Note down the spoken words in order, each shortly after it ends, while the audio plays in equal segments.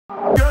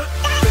Hello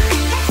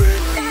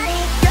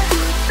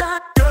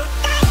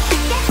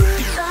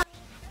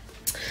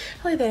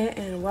there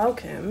and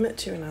welcome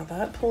to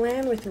another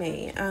plan with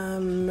me.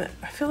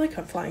 I feel like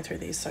I'm flying through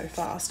these so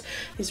fast.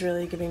 It's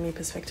really giving me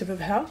perspective of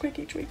how quick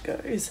each week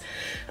goes.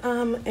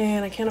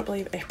 And I cannot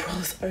believe April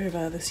is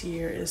over. This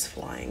year is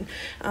flying.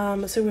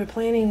 So we're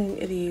planning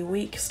the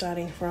week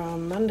starting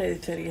from Monday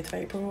the 30th of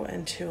April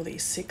until the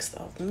 6th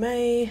of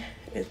May.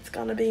 It's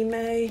gonna be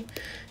May.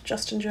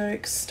 Justin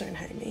jokes, don't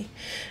hate me.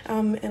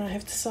 And I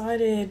have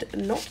decided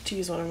not to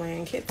use one of my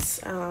own kits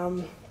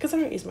because I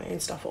don't use my own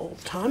stuff all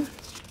the time.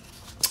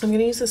 I'm going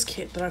to use this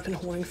kit that I've been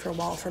hoarding for a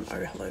while from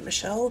Oh Hello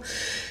Michelle,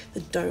 the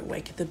Don't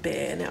Wake the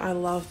Bear. Now I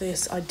love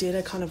this. I did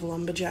a kind of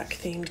lumberjack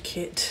themed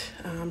kit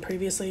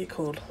previously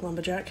called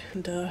Lumberjack,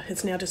 and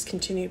it's now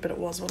discontinued, but it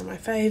was one of my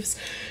faves.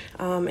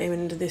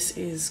 And this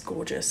is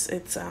gorgeous.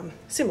 It's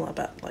similar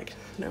but like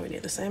nowhere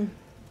near the same.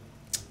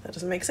 That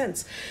doesn't make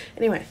sense.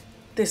 Anyway,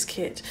 this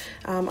kit,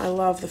 I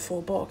love the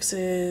 4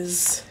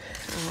 boxes.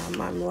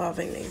 I'm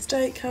loving these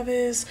date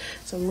covers,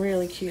 some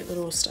really cute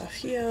little stuff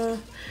here.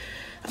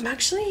 I'm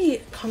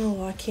actually kind of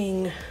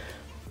liking,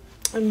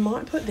 I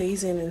might put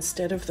these in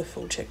instead of the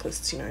full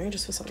checklists, you know,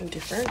 just for something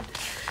different.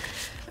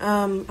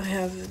 I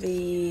have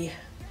the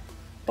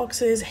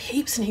boxes,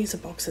 heaps and heaps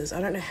of boxes. I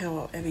don't know how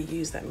I'll ever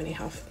use that many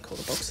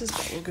half-quarter boxes,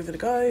 but we'll give it a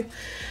go.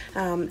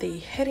 The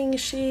heading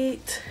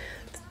sheet,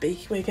 the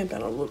big weekend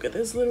banner. Look at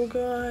this little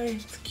guy.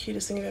 It's the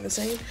cutest thing I've ever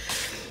seen.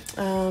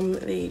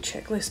 The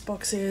checklist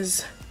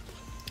boxes.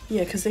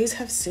 Yeah, because these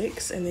have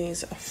 6 and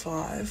these are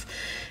 5,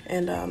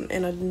 and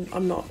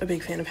I'm not a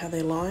big fan of how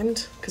they're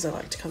lined because I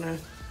like to kind of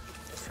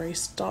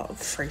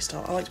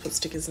freestyle. I like to put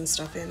stickers and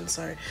stuff in,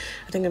 so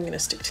I think I'm going to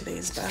stick to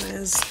these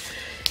banners.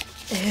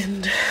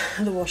 And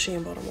the washi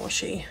and bottom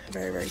washi,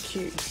 very, very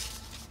cute.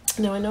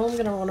 Now I know I'm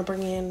going to want to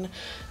bring in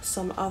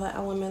some other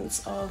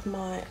elements of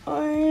my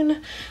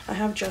own. I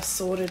have just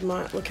sorted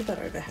my, look at that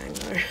overhang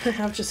though. I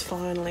have just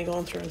finally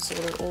gone through and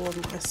sorted all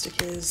of my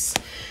stickers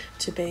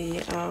to be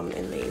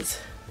in these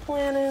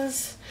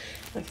planners.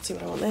 I can see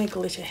what I want there.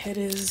 Glitter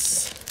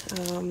headers.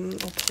 I'll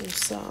pull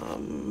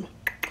some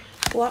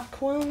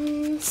black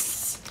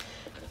ones.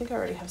 I think I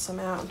already have some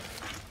out.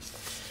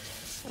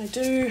 I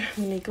do.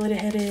 I'm gonna need glitter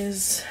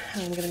headers.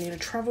 I'm gonna need a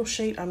travel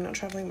sheet. I'm not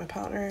traveling, my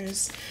partner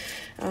is.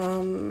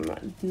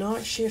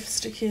 Night shift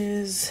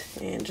stickers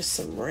and just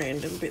some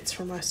random bits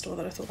from my store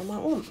that I thought I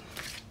might want.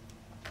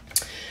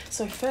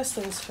 So first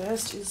things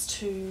first is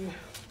to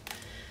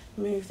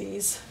move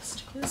these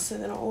stickers so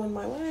they're not all in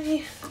my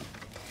way.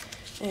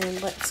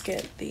 And let's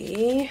get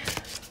the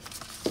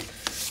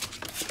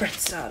spread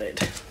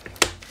started.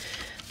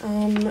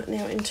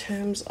 Now in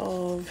terms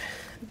of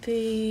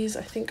these,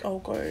 I think I'll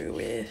go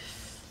with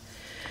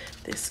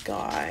this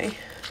guy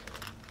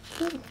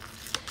on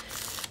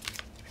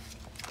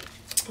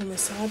the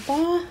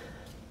sidebar.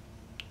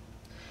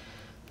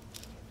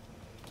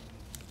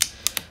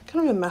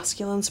 Kind of a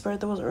masculine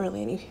spread, there wasn't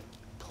really any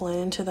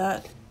plan to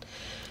that.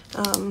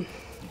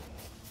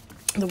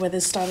 The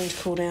weather's starting to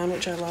cool down,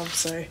 which I love,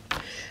 so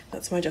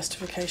that's my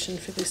justification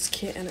for this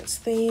kit and its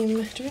theme.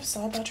 Do we have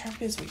sidebar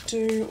trackers? We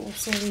do.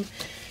 Awesome.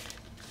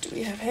 Do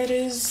we have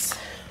headers?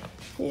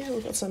 Yeah,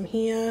 we've got some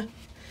here.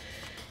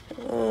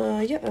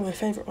 Yep, and my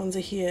favourite ones are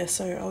here,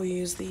 so I'll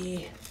use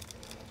the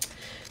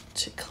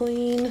to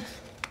clean.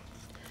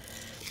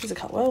 These are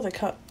cut well, they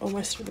cut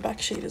almost through the back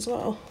sheet as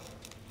well.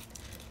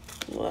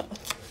 What?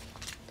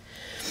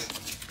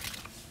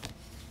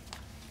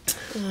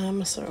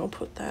 So I'll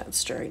put that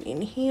straight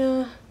in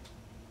here.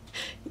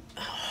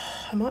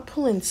 I might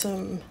pull in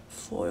some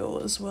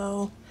foil as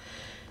well.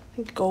 I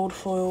think gold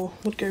foil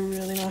would go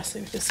really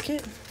nicely with this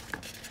kit.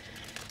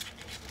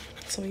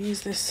 So I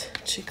use this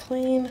to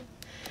clean.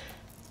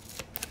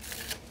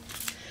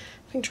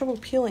 Having trouble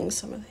peeling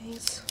some of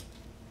these.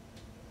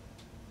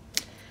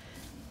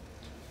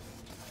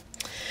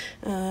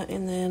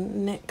 And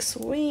then next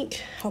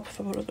week, help if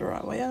I put it the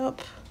right way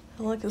up.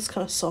 I like this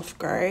kind of soft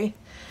grey.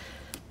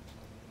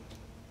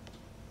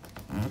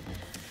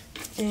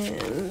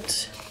 And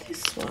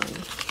this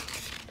one.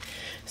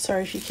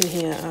 Sorry if you can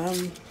hear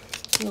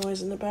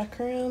noise in the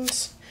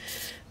background.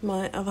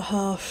 My other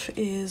half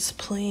is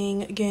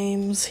playing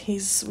games.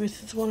 He's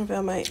with one of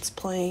our mates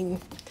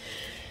playing,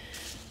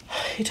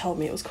 he told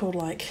me it was called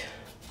like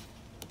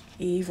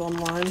EVE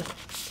Online.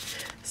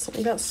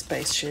 Something about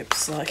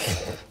spaceships, like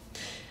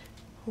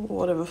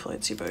whatever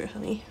floats your boat,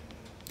 honey.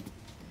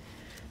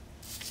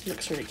 It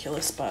looks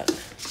ridiculous, but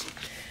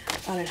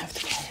I don't have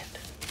to play it.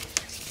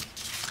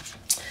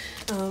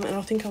 And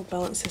I think I'll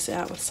balance this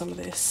out with some of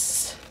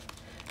this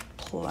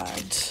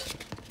plaid.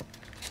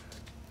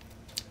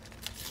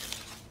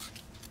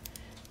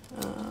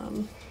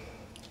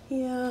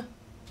 Here.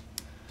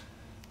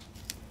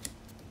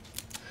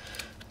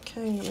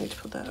 Okay, I'm going to need to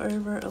put that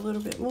over a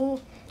little bit more.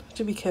 I have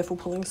to be careful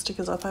pulling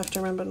stickers up. I have to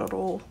remember not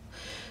all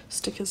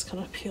stickers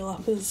kind of peel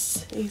up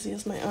as easy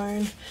as my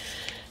own.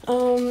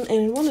 And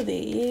in one of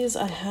these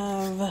I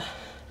have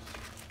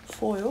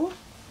foil.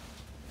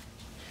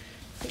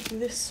 I think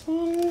this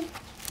one.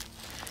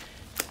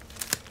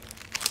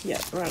 Yeah,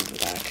 around the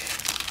back.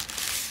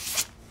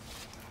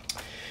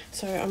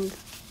 So I'm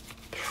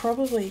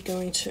probably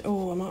going to,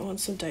 oh, I might want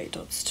some date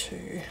dots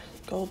too.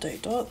 Gold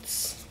date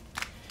dots.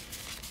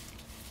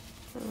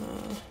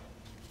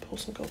 Pull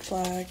some gold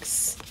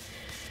flags.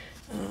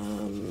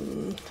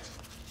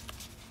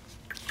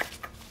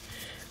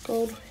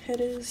 Gold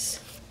headers.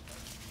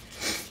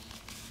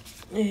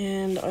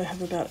 And I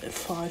have about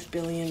 5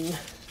 billion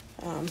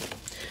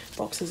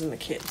boxes in the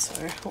kit,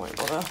 so I won't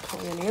bother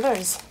pulling any of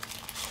those.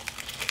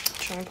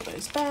 Try and put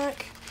those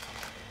back.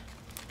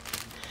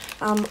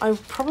 I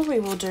probably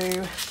will do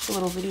a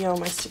little video on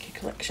my sticker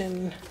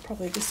collection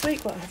probably this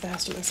week, but I have the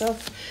house to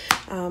myself,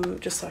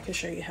 just so I can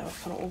show you how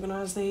I've kind of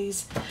organised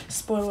these.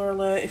 Spoiler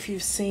alert, if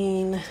you've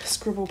seen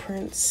Scribble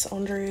Prints,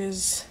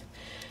 Andrea's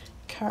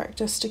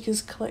character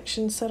stickers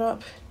collection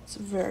setup, it's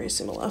very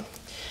similar.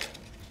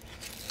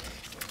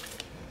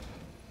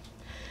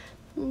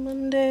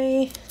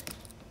 Monday.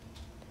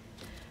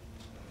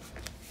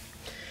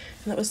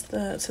 And that was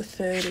it's the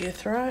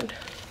 30th, right?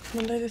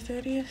 Monday the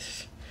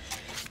 30th?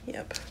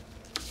 Yep.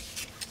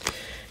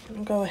 And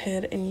I'll go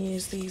ahead and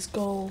use these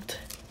gold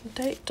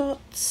date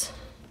dots.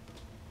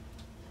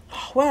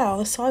 Oh, wow,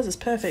 the size is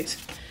perfect.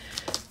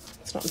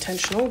 It's not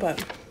intentional, but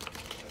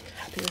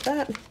happy with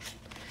that.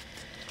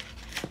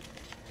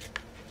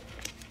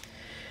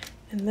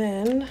 And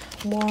then,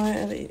 why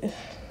are they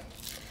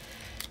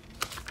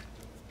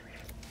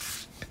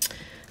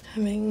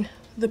having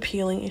the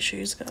peeling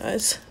issues,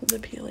 guys? The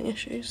peeling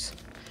issues.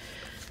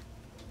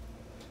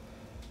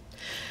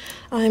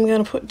 I'm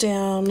going to put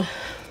down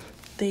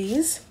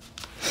these,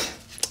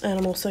 and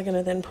I'm also going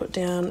to then put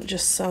down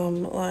just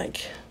some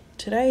like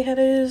today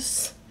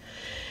headers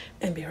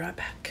and be right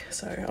back.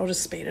 So I'll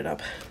just speed it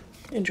up.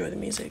 Enjoy the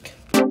music.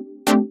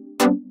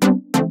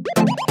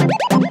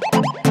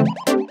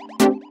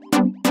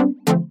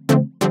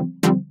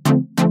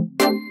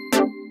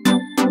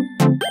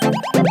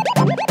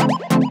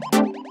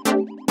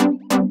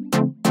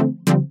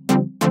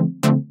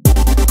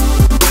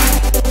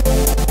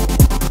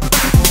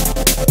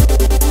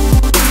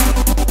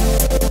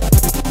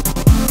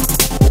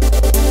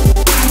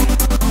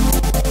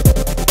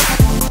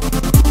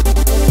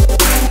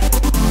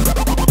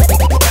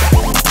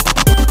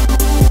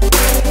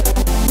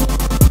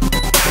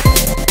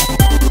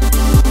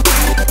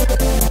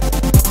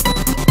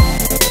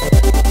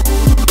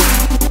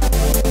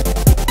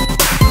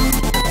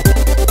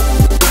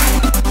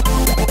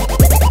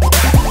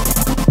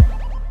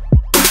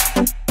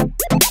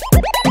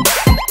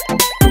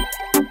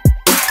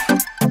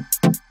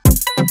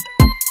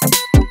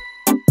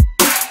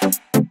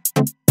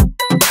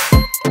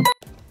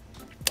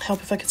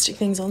 Help if I could stick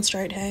things on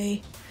straight,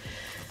 hey?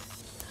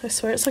 I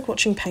swear it's like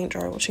watching paint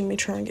dry, watching me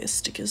try and get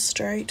stickers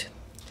straight.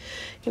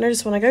 You know,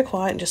 just when I go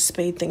quiet and just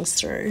speed things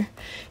through,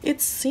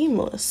 it's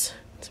seamless.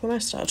 It's when I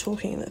start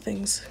talking that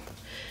things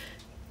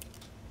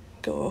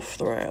go off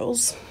the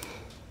rails.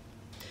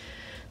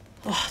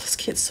 Oh, this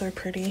kit's so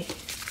pretty.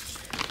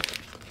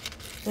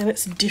 And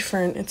it's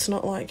different. It's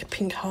not like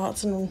pink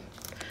hearts and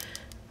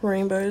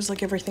rainbows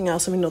like everything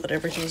else. I mean, not that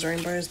everything's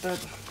rainbows, but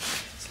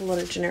there's a lot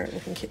of generic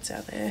looking kits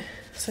out there.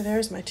 So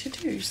there's my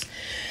to-dos.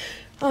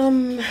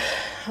 I'm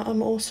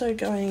also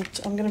going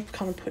to, I'm going to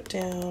kind of put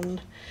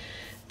down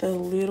the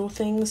little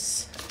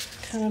things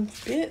kind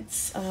of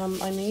bits.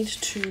 I need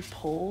to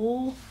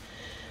pull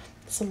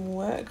some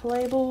work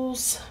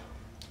labels.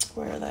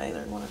 Where are they?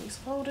 They're in one of these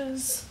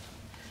folders.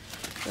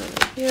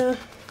 Over here.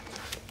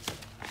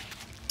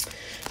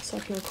 So I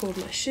can record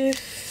my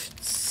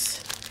shifts.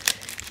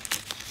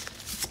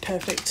 It's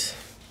perfect.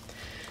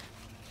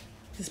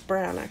 This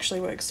brown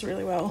actually works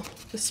really well,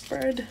 the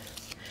spread.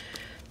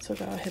 So I'll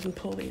go ahead and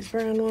pull these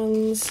brown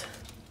ones.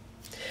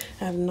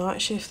 I have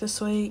night shift this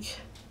week.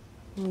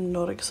 I'm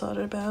not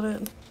excited about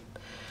it.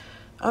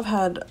 I've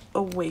had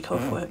a week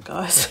off work,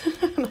 guys,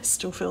 and I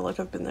still feel like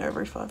I've been there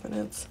every 5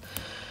 minutes.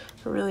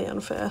 Really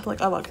unfair.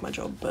 Like, I like my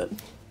job, but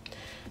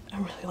I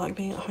really like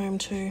being at home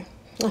too.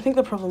 I think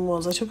the problem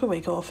was I took a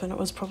week off and it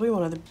was probably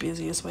one of the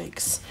busiest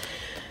weeks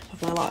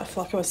of my life.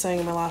 Like I was saying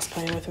in my last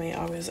Playing With Me,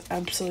 I was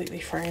absolutely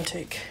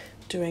frantic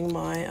doing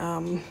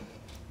my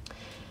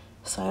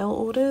sale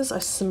orders. I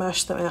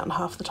smashed them out in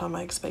half the time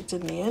I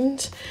expected in the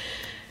end.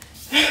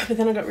 But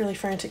then I got really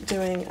frantic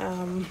doing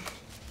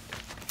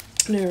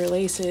new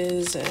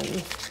releases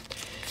and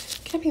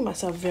keeping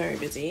myself very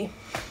busy.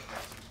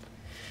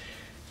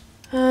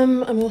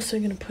 I'm also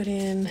going to put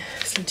in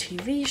some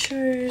TV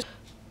shows.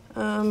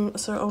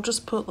 So I'll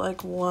just put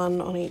like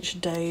one on each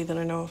day that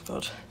I know I've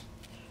got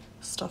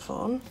stuff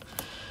on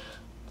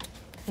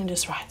and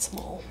just write some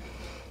more.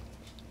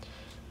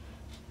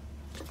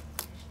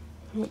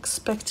 I'm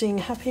expecting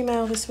Happy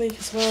Mail this week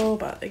as well,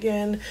 but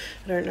again,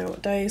 I don't know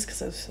what days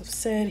because as I've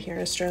said, here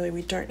in Australia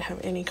we don't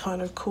have any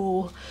kind of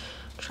cool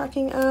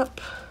tracking app.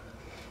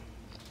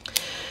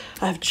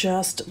 I've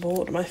just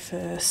bought my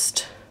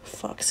first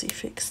Foxy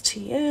Fix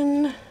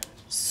TN.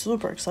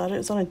 Super excited.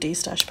 It's on a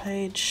D-stash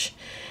page.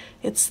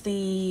 It's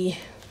the,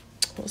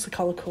 what's the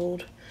colour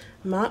called?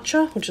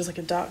 Matcha, which is like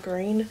a dark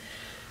green.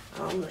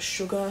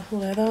 sugar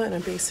leather in a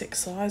B6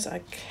 size.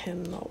 I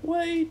cannot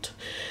wait.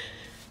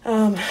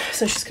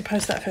 So she's gonna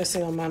post that first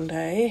thing on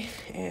Monday,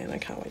 and I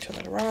can't wait till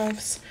that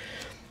arrives.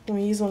 I'm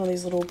gonna use one of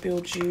these little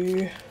Build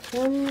You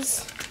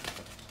ones.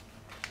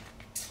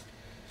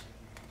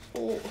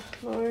 Oh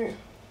no.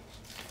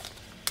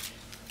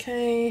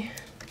 Okay,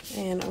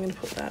 and I'm gonna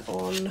put that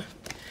on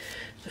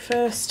the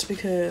first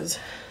because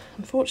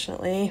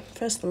unfortunately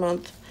first of the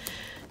month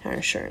our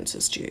insurance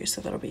is due,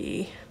 so that'll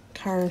be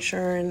car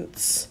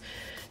insurance,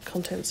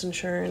 contents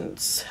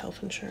insurance,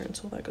 health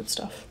insurance, all that good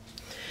stuff.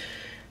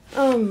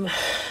 I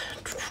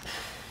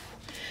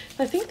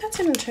think that's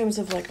it in terms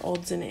of like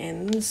odds and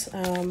ends.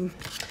 So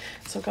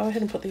I'll go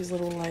ahead and put these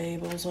little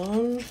labels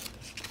on.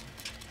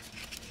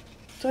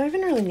 Do I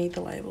even really need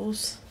the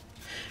labels?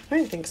 I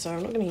don't think so.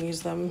 I'm not going to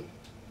use them.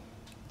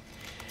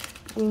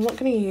 I'm not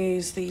going to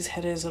use these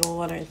headers at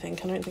all, I don't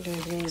think. I don't think I'm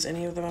going to use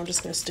any of them. I'm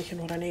just going to stick in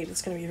what I need.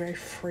 It's going to be a very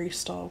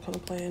freestyle kind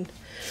of plan.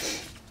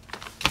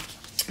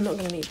 I'm not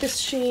going to need this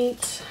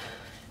sheet,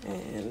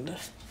 and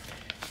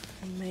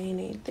I may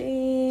need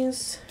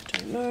these.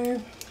 Don't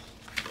know.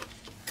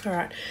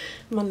 Alright,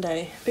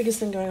 Monday. Biggest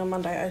thing going on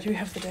Monday. I do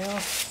have the day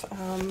off.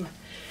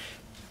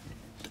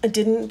 I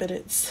didn't, but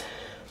it's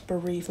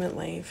bereavement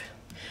leave.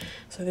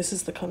 So this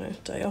is the kind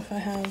of day off I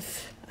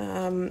have.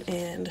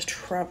 And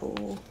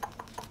travel.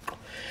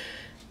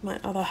 My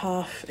other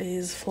half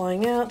is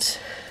flying out.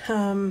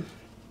 So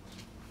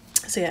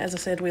yeah, as I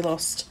said, we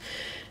lost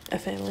a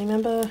family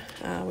member.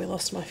 We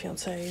lost my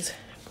fiance's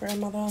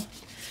grandmother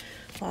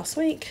last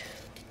week,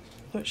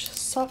 which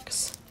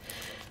sucks.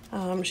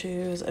 She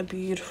was a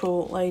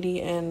beautiful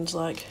lady and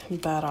like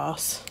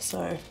badass.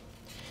 So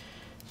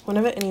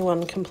whenever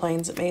anyone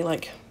complains at me,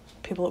 like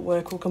people at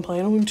work will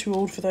complain, oh, I'm too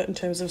old for that in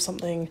terms of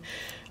something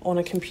on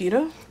a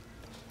computer.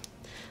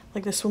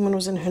 Like this woman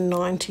was in her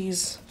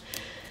 90s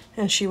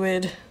and she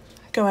would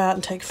go out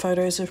and take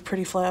photos of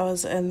pretty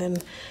flowers and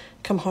then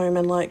come home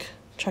and like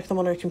chuck them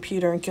on her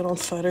computer and get on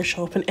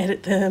Photoshop and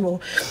edit them, or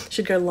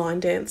she'd go line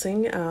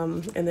dancing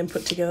and then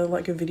put together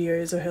like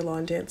videos of her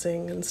line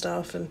dancing and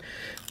stuff, and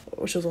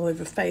which was all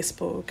over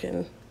Facebook.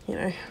 And you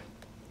know,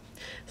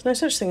 there's no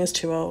such thing as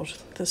too old.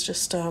 There's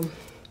just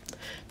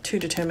too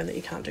determined that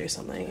you can't do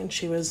something, and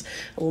she was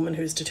a woman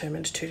who was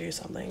determined to do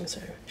something. So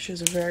she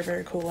was a very,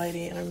 very cool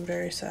lady, and I'm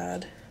very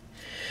sad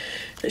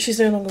that she's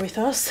no longer with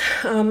us.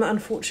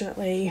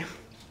 Unfortunately,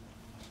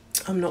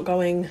 I'm not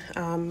going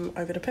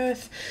over to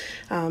Perth.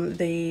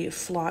 The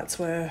flights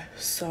were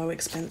so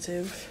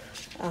expensive,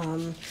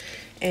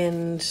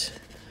 and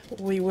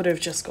we would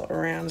have just got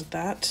around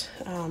that,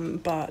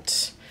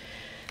 but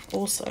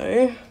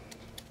also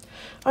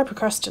I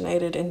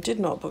procrastinated and did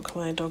not book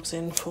my dogs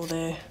in for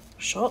their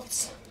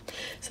shots,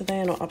 so they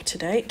are not up to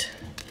date,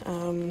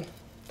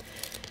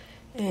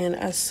 and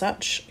as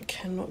such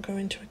cannot go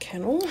into a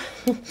kennel.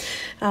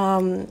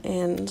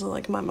 And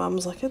like my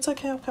mum's like, it's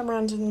okay, I'll come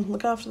around and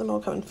look after them, I'll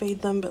come and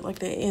feed them, but like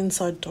they're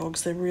inside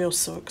dogs, they're real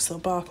sooks, they'll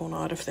bark all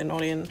night if they're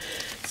not in.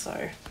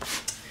 So,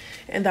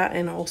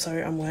 and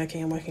also I'm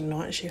working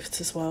night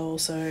shifts as well,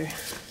 so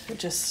it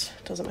just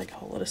doesn't make a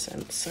whole lot of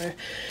sense. So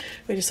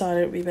we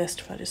decided it would be best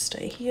if I just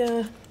stay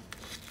here.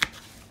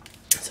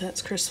 So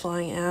that's Chris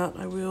flying out.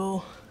 I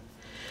will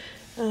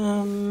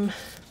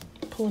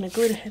pull in a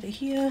grid header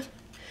here,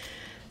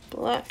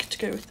 black to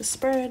go with the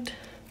spread.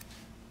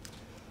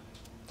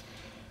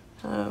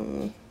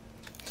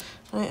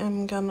 I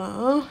am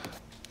gonna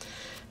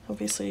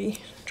obviously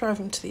drive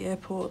him to the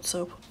airport, so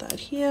I'll put that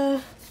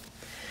here,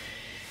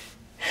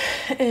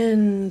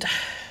 and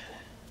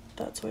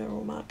that's where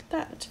I'll mark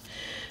that.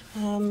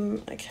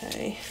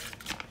 Okay,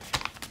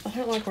 I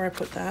don't like where I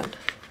put that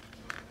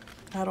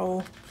at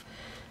all.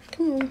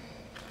 Come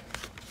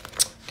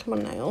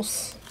on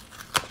nails.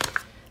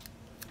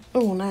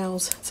 Oh,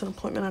 nails, it's an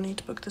appointment I need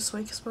to book this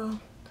week as well.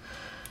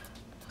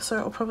 So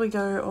I'll probably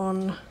go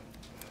on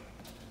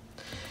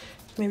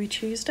maybe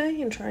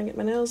Tuesday and try and get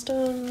my nails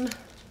done.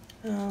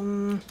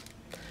 I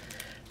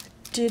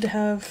did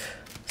have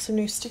some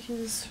new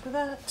stickers for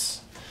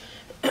that.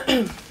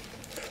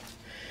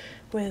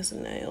 Where's the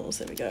nails?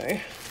 There we go.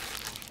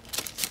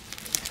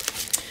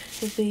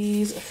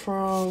 These are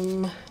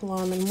from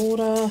Lime and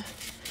Mortar.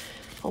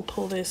 I'll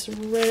pull this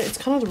red, it's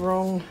kind of the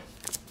wrong,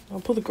 I'll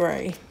pull the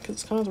grey because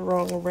it's kind of the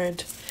wrong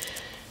red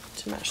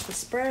to match the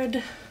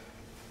spread.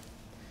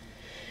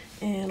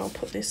 And I'll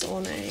put this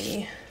on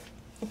a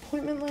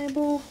appointment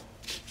label.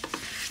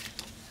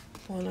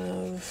 One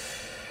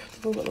of,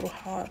 they've all got little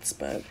hearts,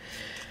 but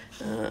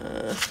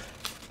yeah.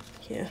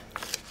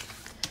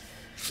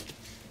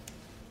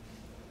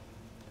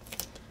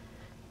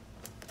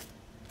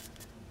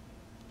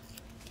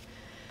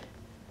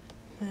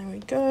 There we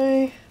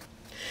go.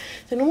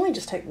 They normally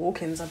just take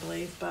walk-ins, I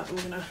believe, but I'm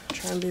gonna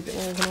try and be a bit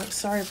more organized.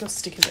 Sorry, I've got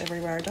stickers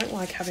everywhere. I don't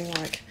like having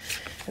like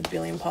a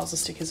billion piles of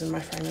stickers in my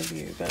frame of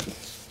view, but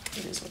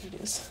it is what it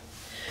is.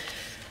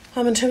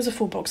 In terms of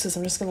full boxes,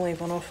 I'm just gonna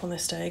leave one off on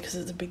this day because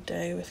it's a big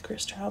day with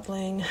Chris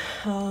traveling.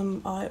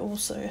 I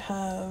also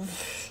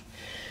have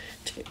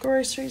to get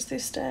groceries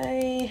this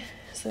day.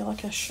 Is there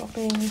like a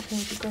shopping,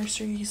 maybe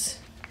groceries?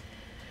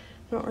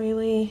 Not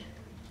really.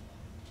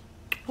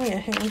 Oh yeah,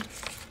 hang on.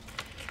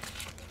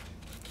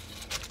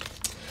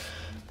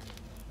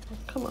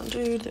 Come on,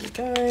 dude, there we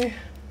go.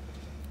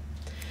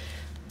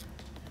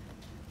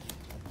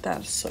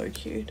 That's so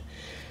cute.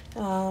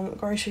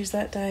 Groceries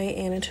that day,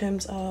 and in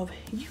terms of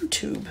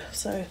YouTube,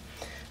 so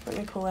let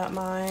me pull out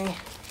my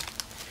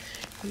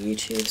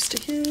YouTube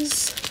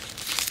stickers.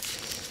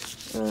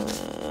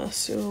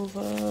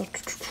 Silver,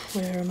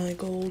 where are my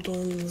gold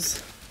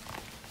ones?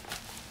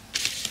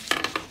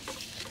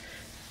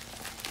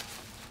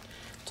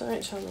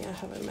 Don't tell me I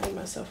haven't made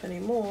myself any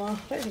more. I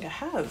don't think I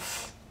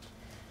have.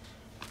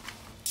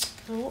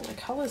 I want my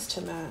colours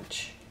to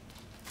match.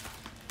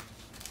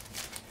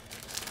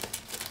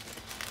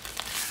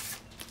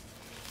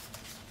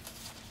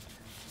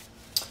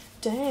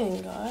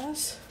 Dang,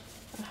 guys,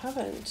 I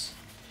haven't.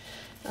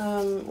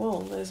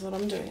 Well, there's what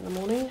I'm doing in the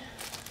morning.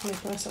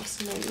 Make myself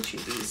some more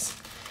YouTubies.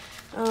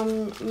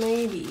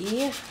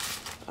 Maybe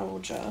I will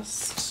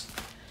just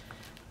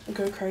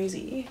go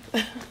crazy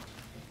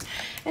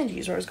and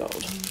use rose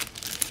gold.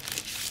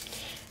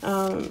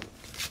 Now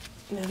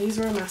these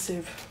are a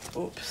massive,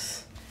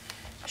 oops,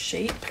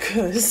 sheet,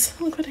 because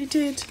look what I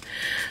did.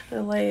 I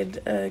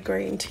laid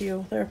grey and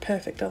teal. They're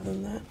perfect other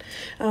than that.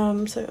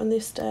 So on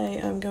this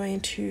day I'm going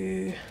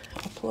to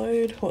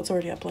upload, well, it's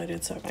already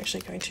uploaded, so I'm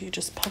actually going to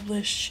just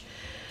publish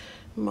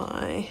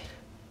my,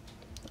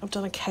 I've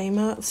done a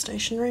Kmart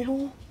stationery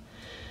haul.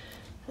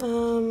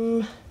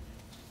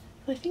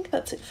 I think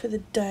that's it for the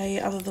day,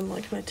 other than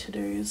like my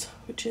to-dos,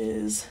 which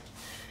is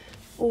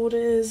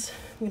orders.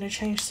 I'm going to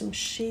change some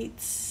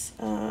sheets,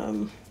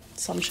 some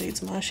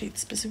sheets, my sheets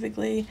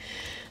specifically.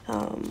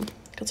 Got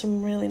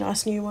some really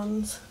nice new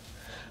ones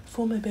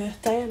for my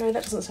birthday. I know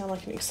that doesn't sound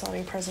like an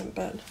exciting present,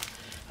 but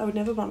I would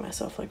never buy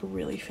myself like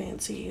really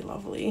fancy,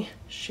 lovely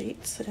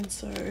sheets, and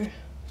so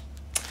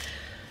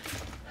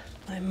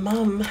my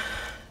mum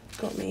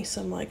got me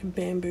some like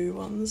bamboo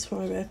ones for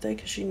my birthday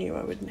because she knew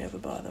I would never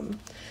buy them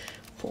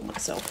for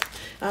myself.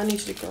 I need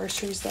to do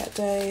groceries that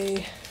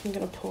day. I'm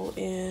gonna pull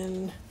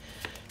in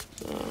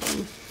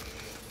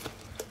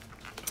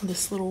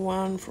this little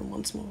one from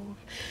Once More.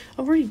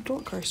 I've already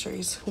got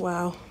groceries.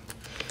 Wow,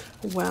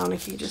 wow,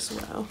 Nikki, just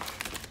wow.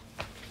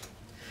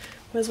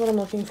 Where's what I'm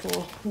looking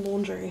for?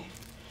 Laundry.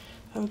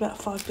 I have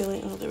about 5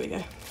 billion. Oh, there we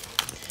go.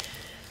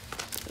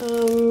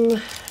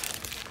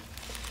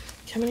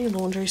 How many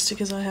laundry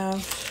stickers I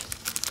have?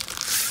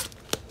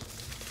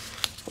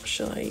 What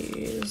shall I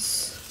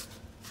use?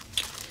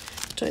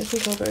 Don't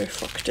think I'll go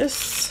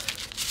Fructus.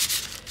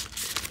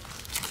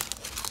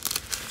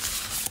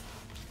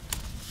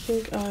 I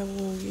think I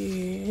will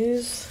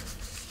use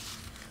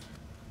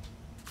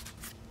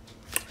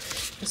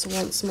this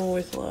Once More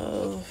with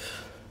Love.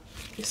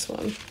 This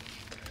one.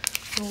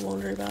 A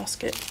laundry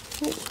basket.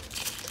 Ooh.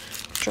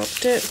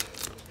 Dropped it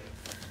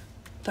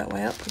that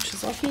way up, which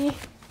is lucky.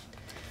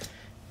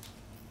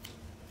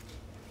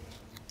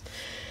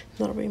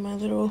 That'll be my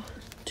little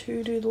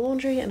to do the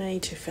laundry, and I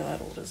need to fill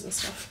out orders and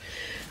stuff.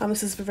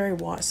 This is a very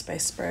white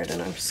space spread,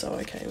 and I'm so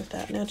okay with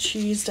that. Now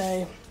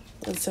Tuesday,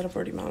 as I said, I've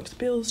already marked the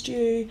bills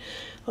due.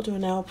 I'll do a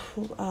nail,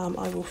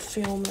 I will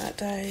film that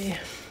day.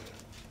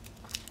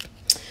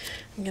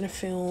 I'm gonna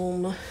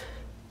film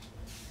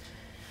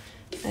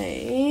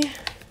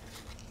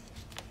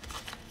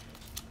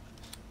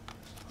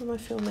what am I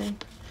filming?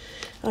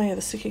 Oh yeah,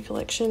 the sticker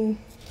collection.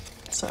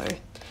 So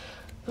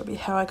that'll be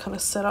how I kind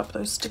of set up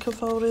those sticker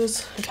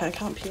folders. Okay, I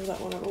can't peel that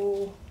one at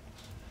all.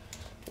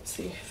 Let's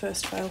see,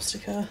 first fail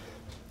sticker.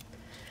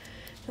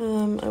 I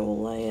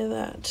will layer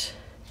that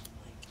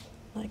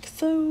like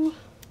so.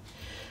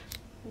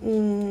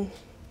 No.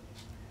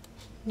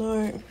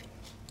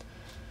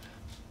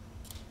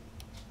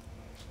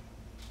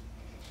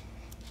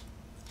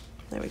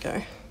 There we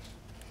go.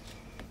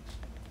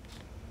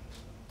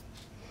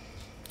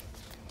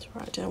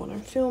 Write down what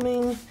I'm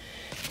filming,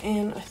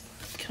 and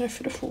can I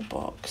fit a full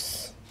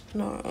box?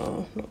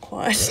 No, not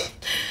quite.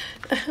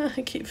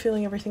 I keep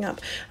filling everything up.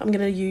 I'm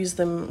going to use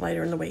them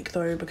later in the week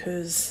though,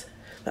 because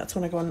that's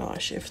when I go on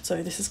night shift,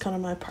 so this is kind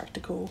of my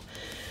practical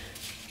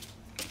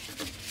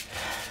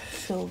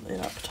fill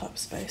it up type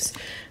space.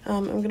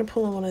 I'm going to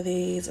pull in one of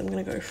these. I'm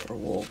going to go for a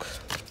walk.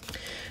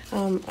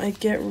 I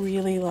get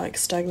really like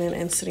stagnant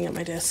and sitting at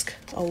my desk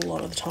a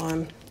lot of the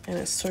time, and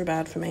it's so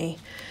bad for me.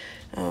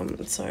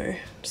 So I'm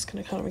just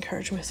going to kind of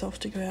encourage myself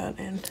to go out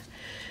and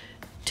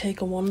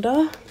take a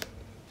wander.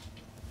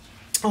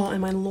 Oh, and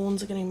my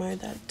lawns are getting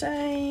mowed that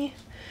day.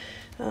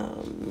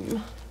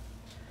 I'm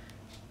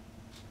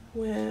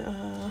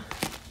going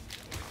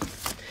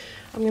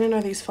to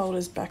know these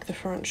folders back the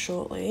front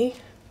shortly,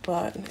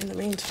 but in the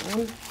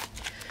meantime,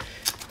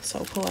 so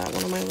I'll pull out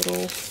one of my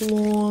little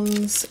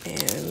lawns,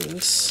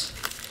 and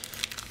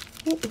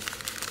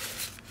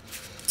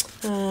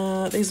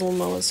these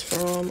lawnmowers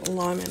from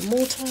Lime and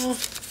Mortar.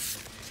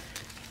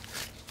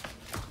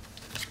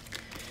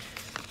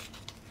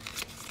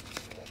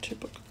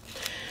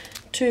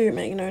 To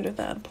make note of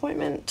that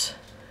appointment.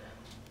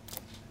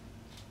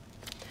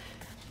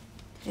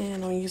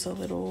 And I'll use a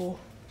little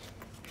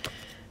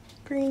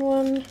green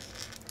one.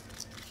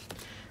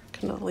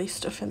 not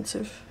least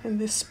offensive in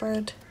this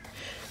spread.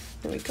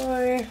 There we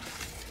go.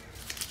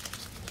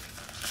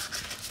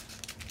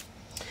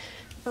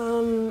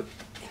 And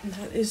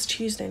that is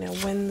Tuesday now.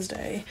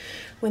 Wednesday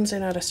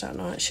night I start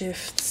night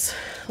shifts.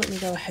 Let me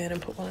go ahead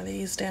and put one of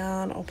these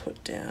down. I'll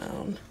put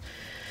down,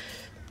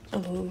 I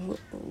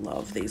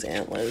love these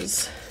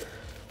antlers.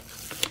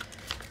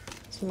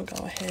 So I'm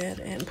gonna go ahead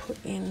and put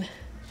in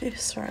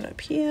this right up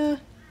here.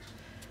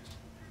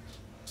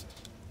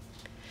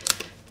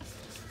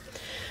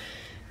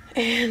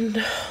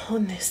 And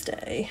on this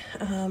day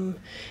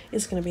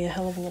is going to be a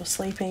hell of a lot of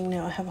sleeping.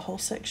 Now I have a whole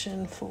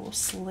section for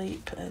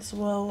sleep as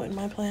well in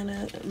my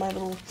planner, my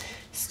little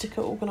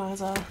sticker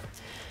organizer,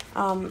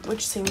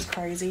 which seems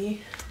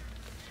crazy,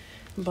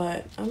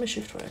 but I'm a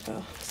shift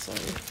worker, so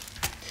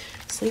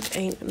sleep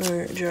ain't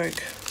no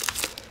joke.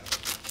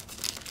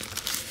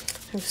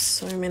 I have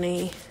so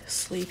many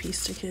sleepy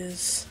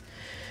stickers.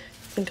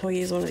 I think I'll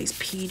use one of these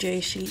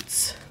PJ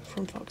sheets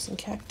from Fox and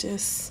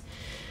Cactus.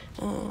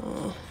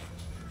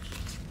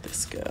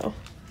 This girl,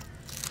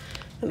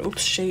 an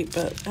oops sheet,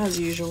 but as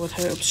usual with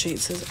her oops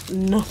sheets, there's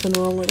nothing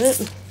wrong with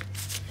it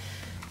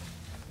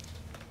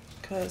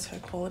because her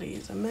quality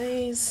is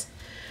amaze.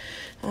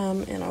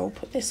 And I will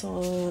put this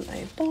on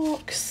a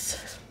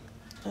box.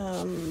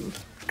 Go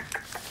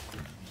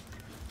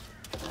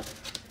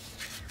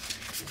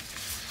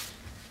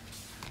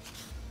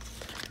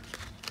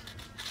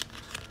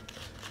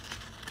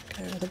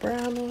with the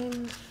brown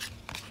one.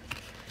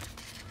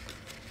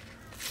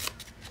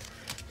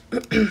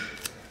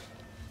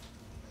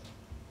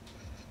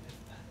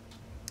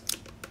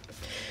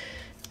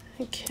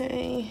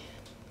 Okay,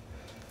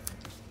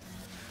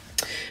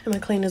 and my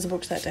cleaners are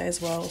booked that day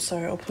as well, so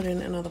I'll put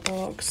in another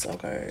box. I'll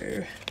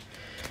go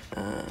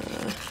a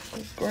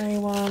grey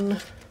one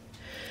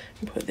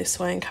and put it this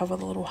way and cover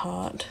the little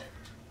heart,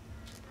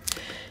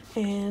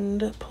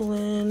 and pull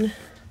in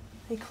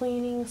a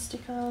cleaning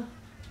sticker.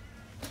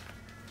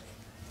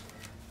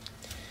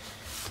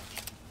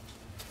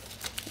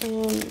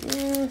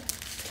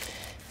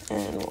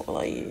 And what will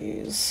I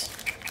use?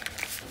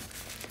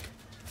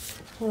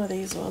 One of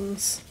these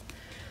ones.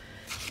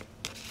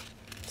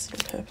 It's a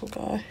purple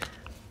guy.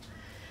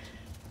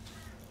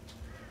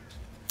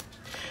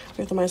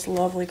 We have the most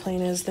lovely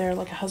cleaners. They're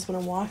like a husband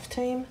and wife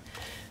team,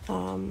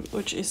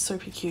 which is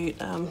super cute.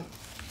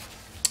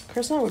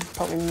 Chris and I would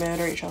probably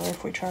murder each other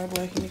if we tried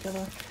working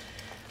together,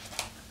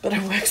 but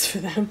it works for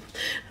them.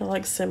 They're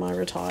like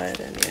semi-retired,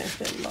 and yeah,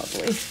 they're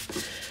lovely.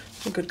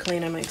 A good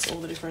cleaner makes all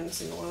the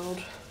difference in the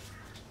world.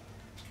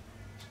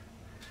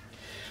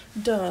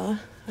 Duh,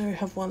 I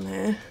have one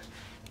there.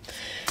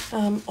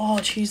 Oh,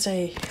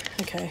 Tuesday.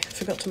 Okay,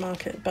 forgot to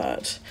mark it,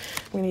 but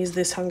I'm going to use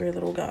this hungry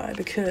little guy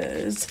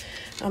because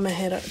I'm going to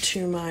head up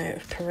to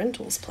my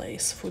parental's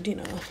place for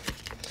dinner.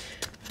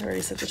 I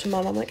already said it to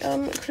Mum. I'm like,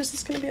 Chris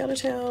is going to be out of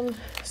town,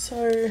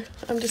 so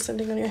I'm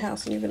descending on your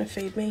house and you're going to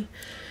feed me.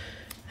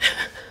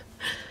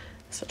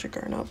 Such a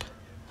grown-up.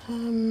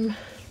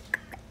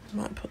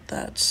 Might put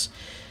that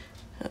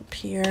up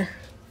here.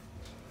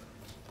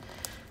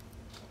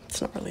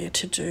 It's not really a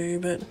to-do,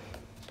 but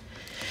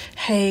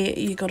hey,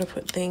 you got to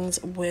put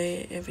things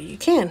wherever you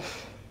can.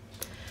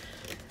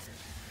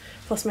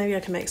 Plus maybe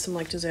I can make some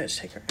like dessert to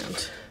take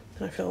around,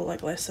 and I feel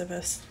like less of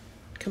a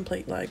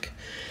complete like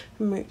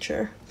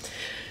moocher.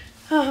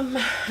 I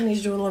need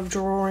to do a lot of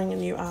drawing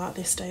and new art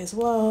this day as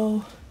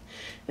well.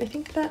 And I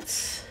think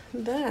that's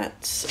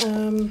that.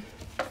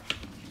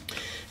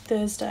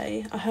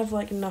 Thursday, I have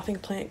like nothing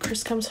planned.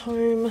 Chris comes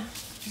home,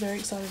 very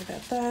excited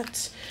about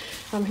that.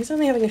 He's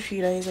only having a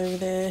few days over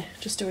there,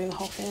 just doing the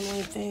whole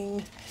family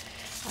thing.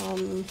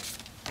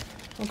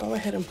 I'll go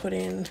ahead and put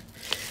in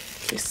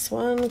this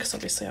one because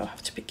obviously I'll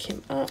have to pick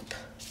him up,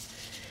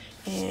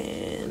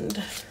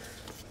 and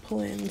pull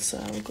in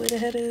some glitter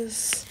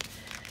headers.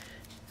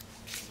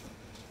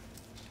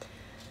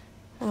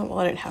 Well,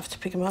 I don't have to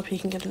pick him up, he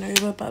can get an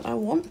Uber, but I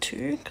want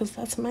to because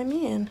that's my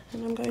man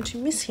and I'm going to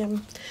miss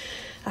him.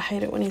 I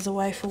hate it when he's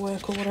away for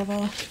work or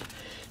whatever.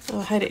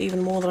 I hate it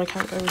even more that I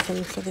can't go with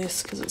him for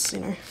this because it's, you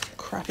know,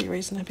 crappy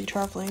reason to be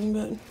travelling,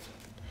 but...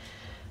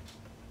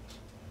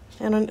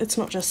 And it's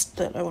not just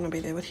that I want to be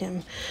there with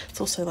him,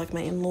 it's also like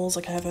my in-laws.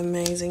 Like I have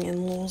amazing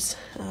in-laws,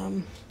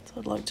 so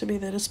I'd like to be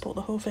there to support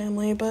the whole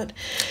family, but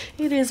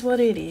it is what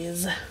it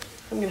is.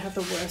 I'm going to have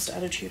the worst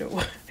attitude at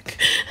work.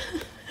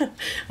 I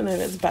know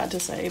that's bad to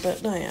say,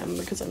 but I am,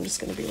 because I'm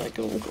just going to be like,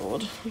 oh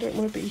god, I don't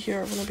want to be here,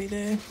 I want to be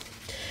there.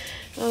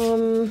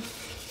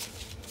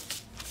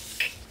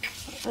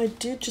 I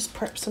did just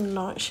prep some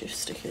night shift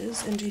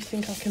stickers, and do you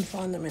think I can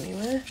find them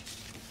anywhere?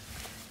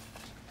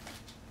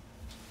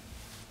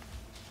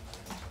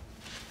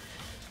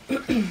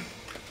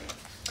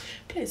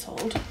 Please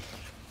hold.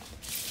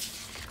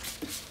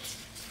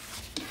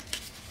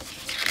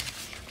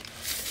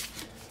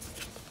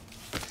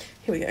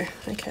 Here we go.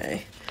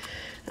 Okay.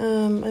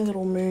 My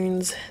little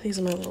moons. These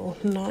are my little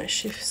night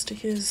shift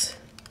stickers.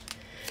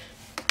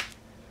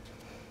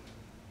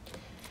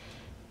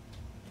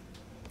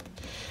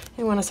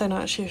 And when I say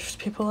night shift,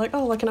 people are like,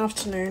 oh, like an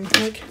afternoon.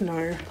 I'm like,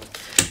 no,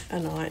 a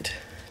night.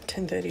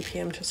 10:30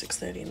 p.m. to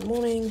 6:30 in the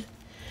morning.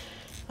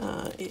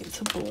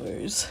 It's a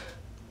blues.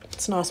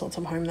 It's nice once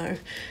I'm home though.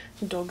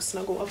 The dogs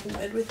snuggle up in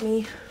bed with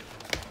me.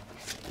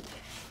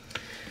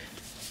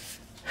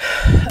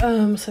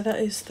 So that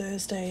is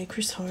Thursday.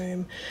 Chris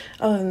home.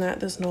 Other than that,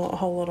 there's not a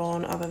whole lot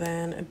on other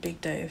than a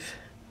big day of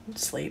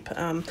sleep.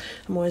 I'm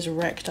always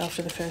wrecked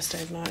after the first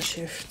day of night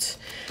shift,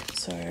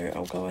 so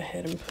I'll go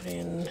ahead and put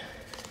in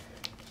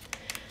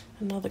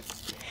another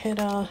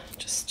header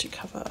just to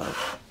cover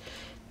up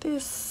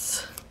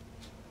this.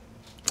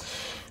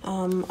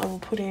 I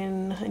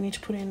need to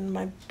put in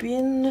my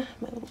bin,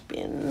 my little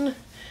bin.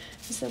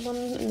 Is there one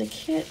in the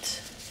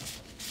kit?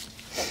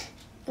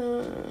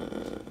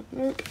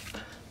 Nope.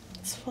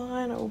 It's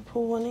fine, I will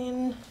pull one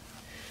in.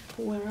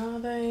 Where are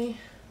they?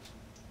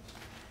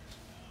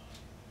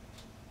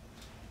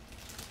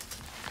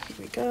 Here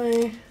we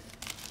go.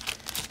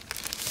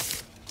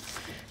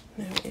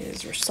 Now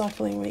is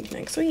recycling week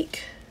next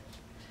week.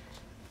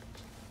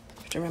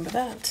 Have to remember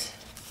that.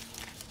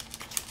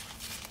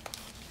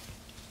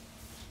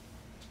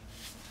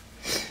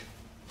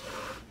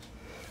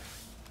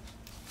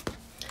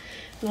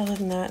 And other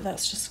than that,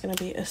 that's just going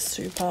to be a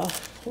super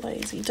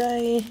lazy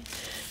day.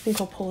 I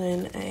think I'll pull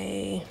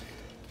in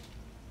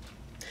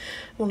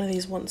one of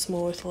these Once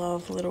More with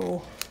Love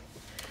little,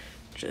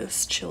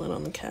 just chilling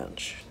on the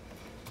couch.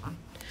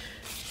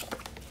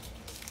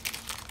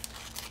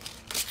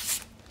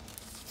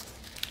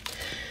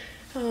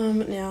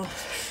 Now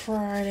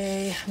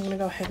Friday, I'm going to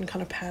go ahead and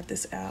kind of pad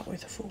this out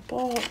with a full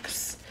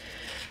box.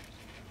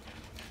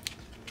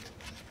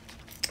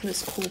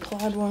 This cool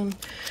plaid one,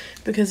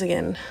 because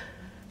again,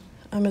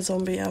 I'm a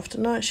zombie after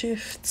night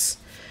shifts.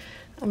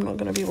 I'm not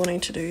going to be wanting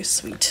to do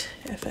sweet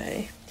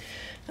FA.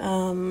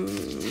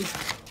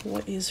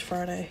 What is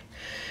Friday?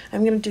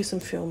 I'm going to do some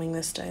filming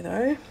this day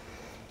though.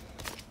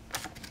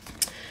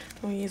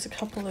 I'll use a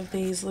couple of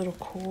these little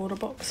quarter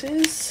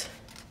boxes.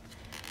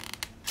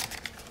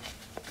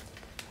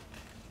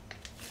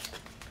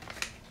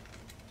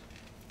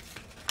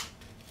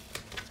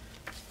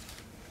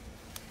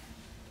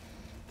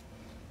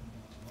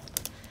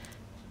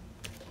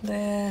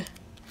 There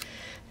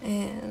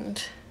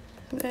and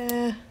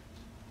there,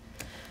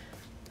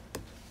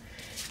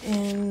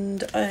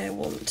 and I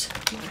want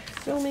my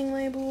filming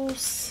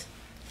labels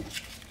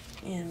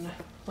in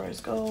rose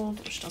gold,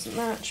 which doesn't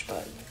match,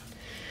 but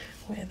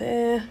we're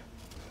there.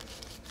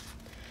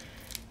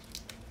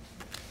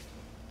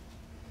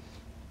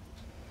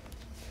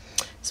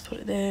 Just put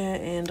it there,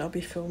 and I'll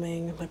be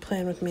filming my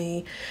plan with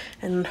me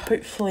and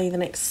hopefully the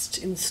next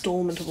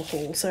installment of a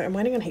haul. So I'm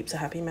waiting on heaps of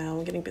happy mail.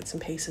 I'm getting bits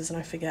and pieces, and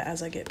I figure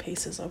as I get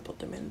pieces I'll put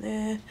them in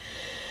there.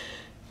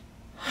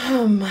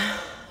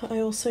 I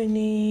also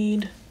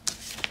need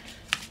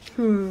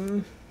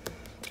and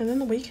then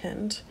the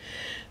weekend,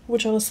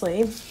 which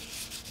honestly,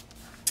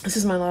 this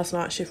is my last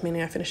night shift,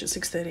 meaning I finish at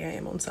 6:30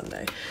 a.m. on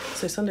Sunday.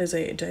 So Sunday's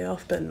a day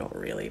off, but not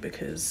really,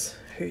 because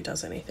who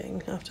does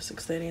anything after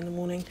 6:30 in the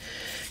morning?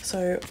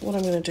 So what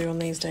I'm going to do on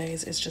these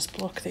days is just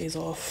block these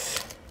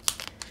off.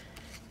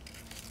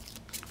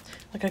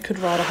 Like, I could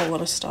write a whole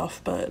lot of stuff,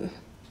 but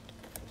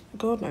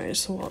God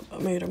knows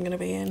what mood I'm going to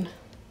be in.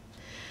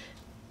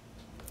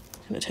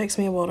 And it takes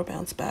me a while to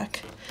bounce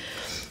back.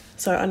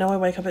 So I know I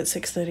wake up at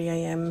 6:30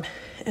 a.m.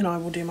 and I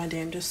will do my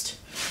damnedest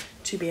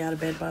to be out of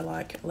bed by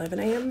like 11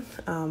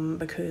 a.m.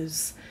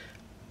 Because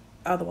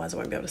otherwise I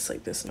won't be able to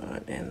sleep this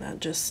night, and that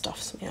just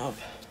stuffs me up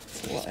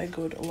for a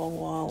good long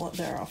while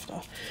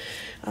thereafter.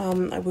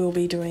 I will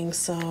be doing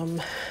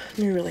some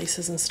new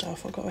releases and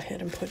stuff. I'll go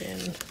ahead and put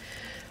in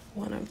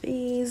one of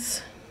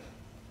these.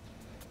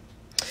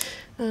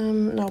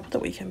 No, I'll put the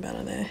weekend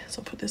banner there. So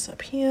I'll put this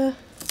up here.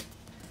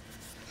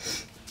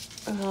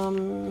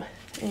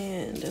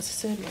 And as I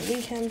said, my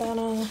weekend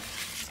banner.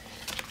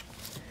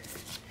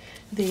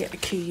 The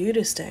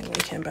cutest dang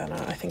weekend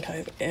banner I think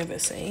I've ever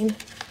seen.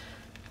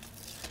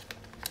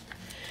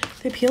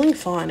 They're peeling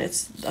fine. I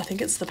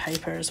think it's the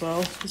paper as well.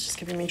 It's just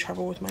giving me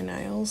trouble with my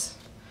nails.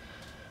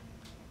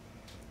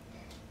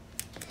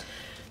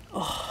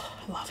 Oh,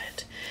 I love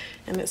it.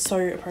 And it's so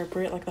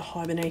appropriate, like the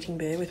hibernating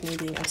bear with me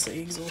being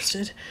absolutely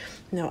exhausted.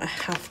 Now I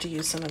have to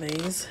use some of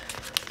these,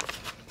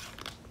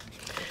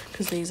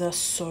 because these are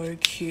so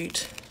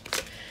cute.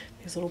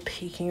 These little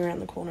peeking around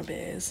the corner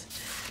bears.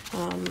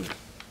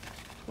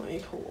 Let me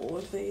pull all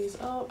of these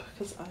up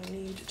because I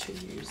need to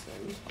use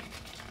them.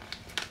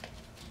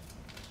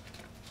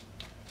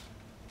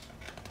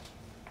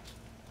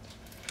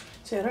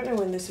 So I don't know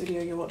when this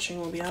video you're watching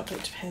will be up.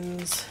 It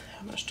depends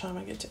how much time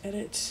I get to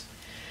edit.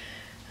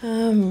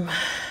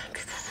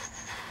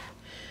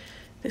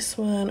 This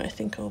one I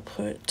think I'll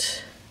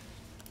put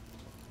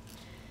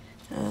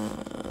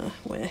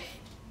where?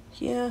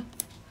 Here.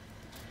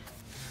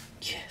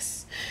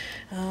 Yes.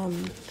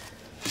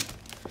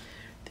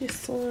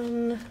 This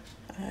one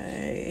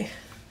I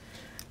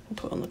will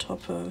put on the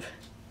top of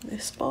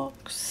this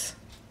box,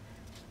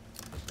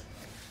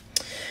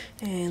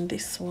 and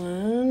this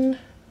one,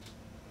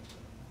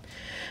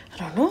 I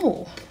don't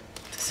know,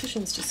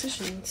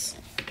 decisions.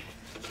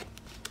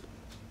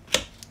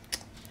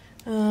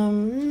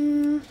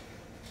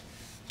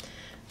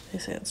 They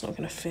say it's not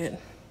going to fit.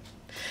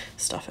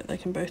 Stuff it, they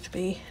can both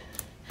be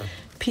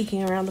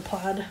peeking around the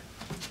plaid.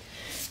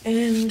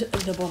 And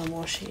the bottom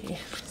washi.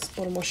 This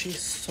bottom washi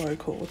is so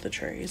cool with the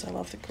trees. I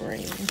love the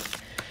green.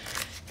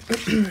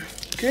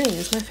 Green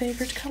is my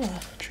favourite colour,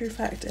 true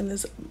fact. And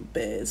there's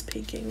bears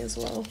peeking as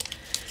well.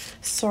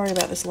 Sorry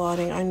about this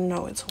lighting, I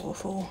know it's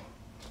awful.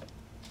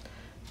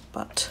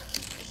 But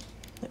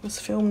it was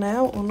film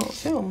now or not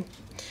film.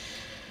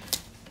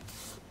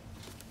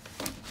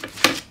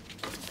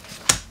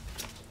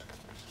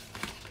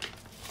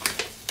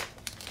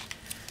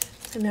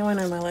 And now I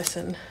know my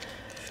lesson.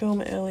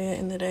 Film earlier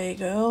in the day,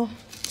 girl.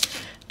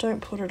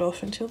 Don't put it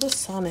off until the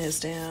sun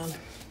is down.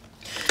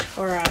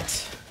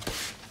 Alright.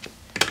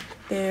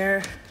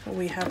 There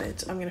we have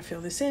it. I'm going to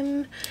fill this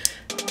in.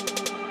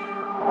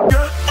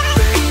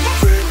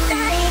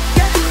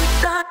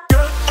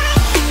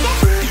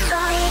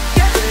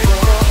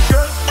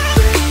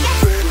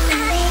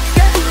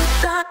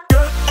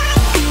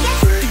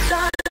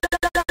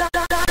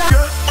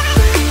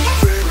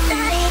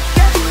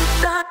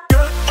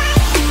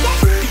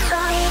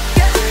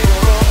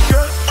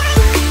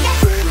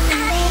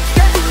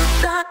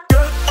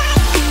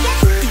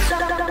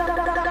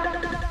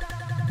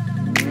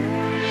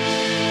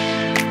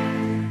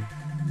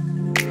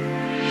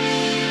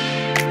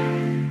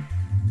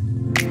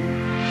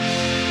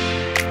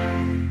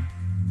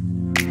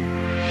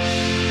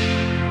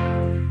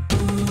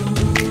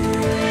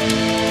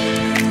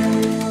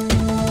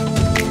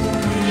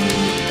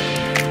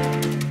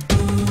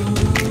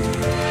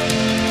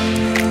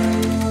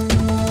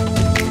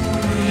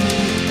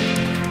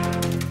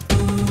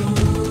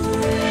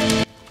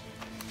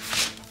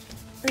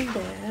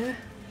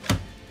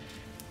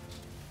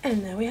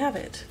 And there we have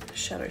it.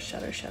 Shadow,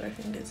 shadow, shadow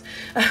fingers.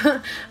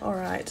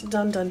 Alright,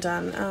 done.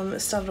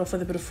 Started off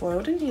with a bit of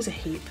foil. Didn't use a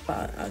heap,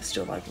 but I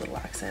still like little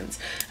accents.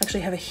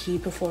 Actually have a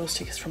heap of foil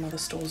stickers from other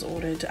stores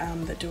ordered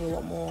that do a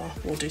lot more,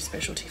 will do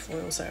specialty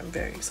foil, so I'm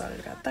very excited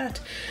about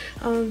that.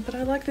 But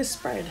I like this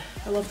spread.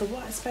 I love the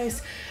white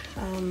space.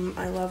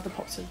 I love the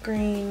pops of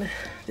green.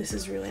 This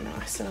is really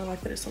nice, and I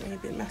like that it's something a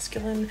bit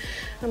masculine.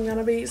 I'm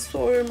gonna be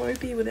so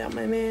mopey without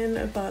my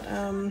man, but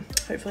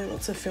hopefully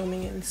lots of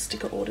filming and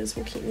sticker orders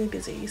will keep me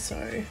busy,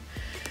 so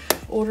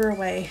order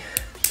away,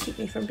 keep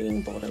me from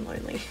being bored and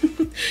lonely.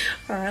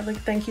 Alright, look,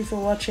 thank you for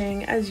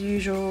watching. As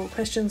usual,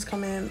 questions,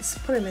 comments,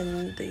 put them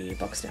in the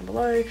box down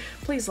below.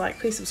 Please like,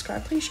 please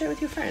subscribe, please share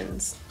with your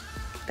friends.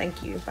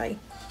 Thank you, bye.